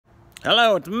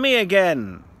Hello, it's me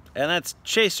again, and that's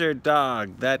Chaser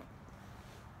Dog, that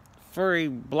furry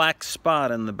black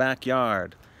spot in the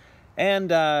backyard.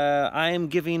 And I am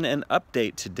giving an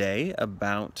update today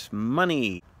about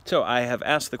money. So I have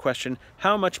asked the question,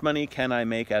 how much money can I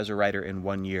make as a writer in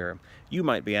 1 year? You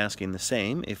might be asking the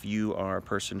same if you are a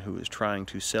person who is trying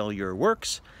to sell your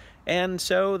works. And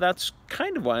so that's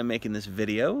kind of why I'm making this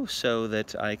video, so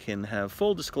that I can have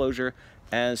full disclosure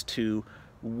as to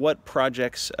what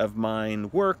projects of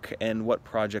mine work and what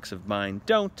projects of mine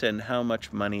don't, and how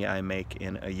much money I make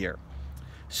in a year.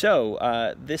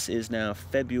 So this is now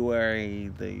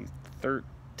February the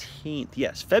 13th.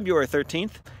 Yes, February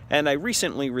 13th. And I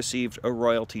recently received a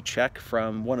royalty check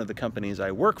from one of the companies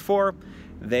I work for.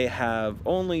 They have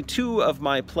only 2 of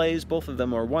my plays. Both of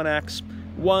them are one acts.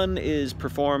 One is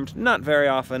performed not very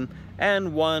often,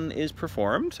 and one is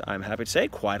performed, I'm happy to say,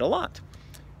 quite a lot.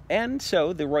 And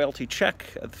so the royalty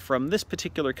check from this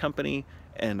particular company,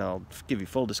 and I'll give you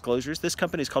full disclosures, this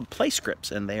company is called Playscripts,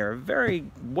 and they are a very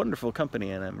wonderful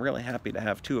company, and I'm really happy to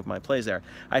have 2 of my plays there.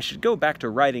 I should go back to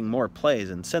writing more plays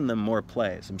and send them more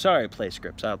plays. I'm sorry,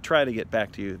 Playscripts. I'll try to get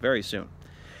back to you very soon.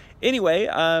 Anyway,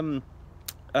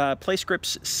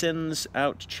 Playscripts sends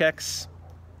out checks,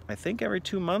 I think every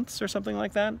 2 months or something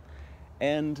like that.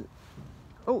 And,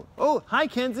 oh, hi,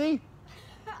 Kenzie.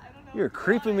 You're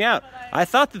creeping me out. I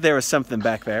thought that there was something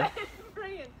back there.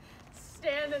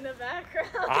 Stand in the background.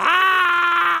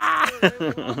 Ah!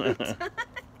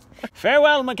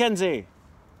 Farewell, Mackenzie.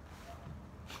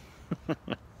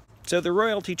 So the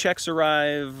royalty checks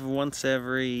arrive once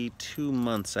every 2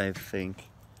 months, I think.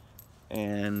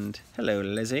 And hello,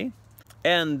 Lizzie.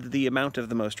 And the amount of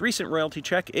the most recent royalty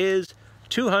check is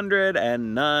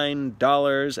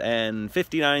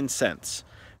 $209.59.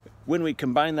 When we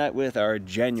combine that with our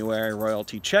January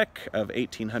royalty check of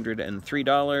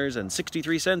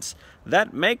 $1,803.63,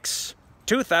 that makes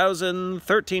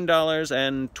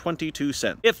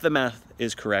 $2,013.22, if the math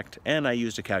is correct, and I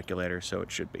used a calculator, so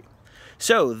it should be.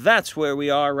 So that's where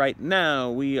we are right now.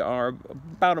 We are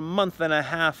about a month and a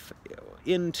half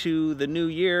into the new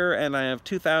year, and I have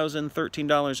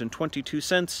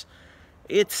 $2,013.22.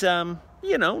 It's,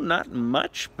 you know, not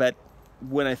much, but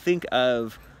when I think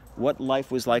of what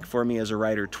life was like for me as a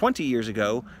writer 20 years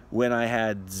ago when I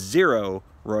had 0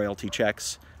 royalty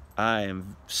checks, I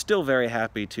am still very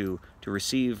happy to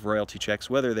receive royalty checks,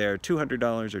 whether they're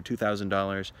 $200 or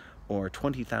 $2,000 or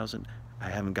 $20,000. I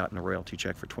haven't gotten a royalty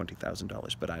check for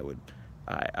 $20,000, but I would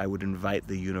invite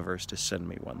the universe to send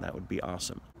me one. That would be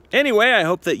awesome. Anyway, I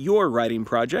hope that your writing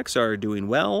projects are doing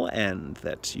well and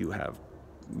that you have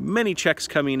many checks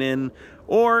coming in,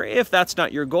 or if that's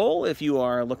not your goal, if you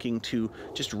are looking to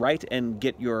just write and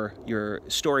get your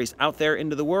stories out there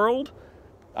into the world,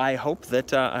 I hope that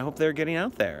they're getting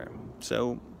out there.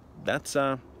 So that's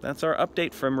our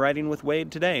update from Writing with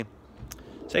Wade today.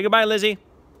 Say goodbye, Lizzie.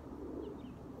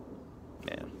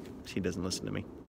 Yeah, she doesn't listen to me.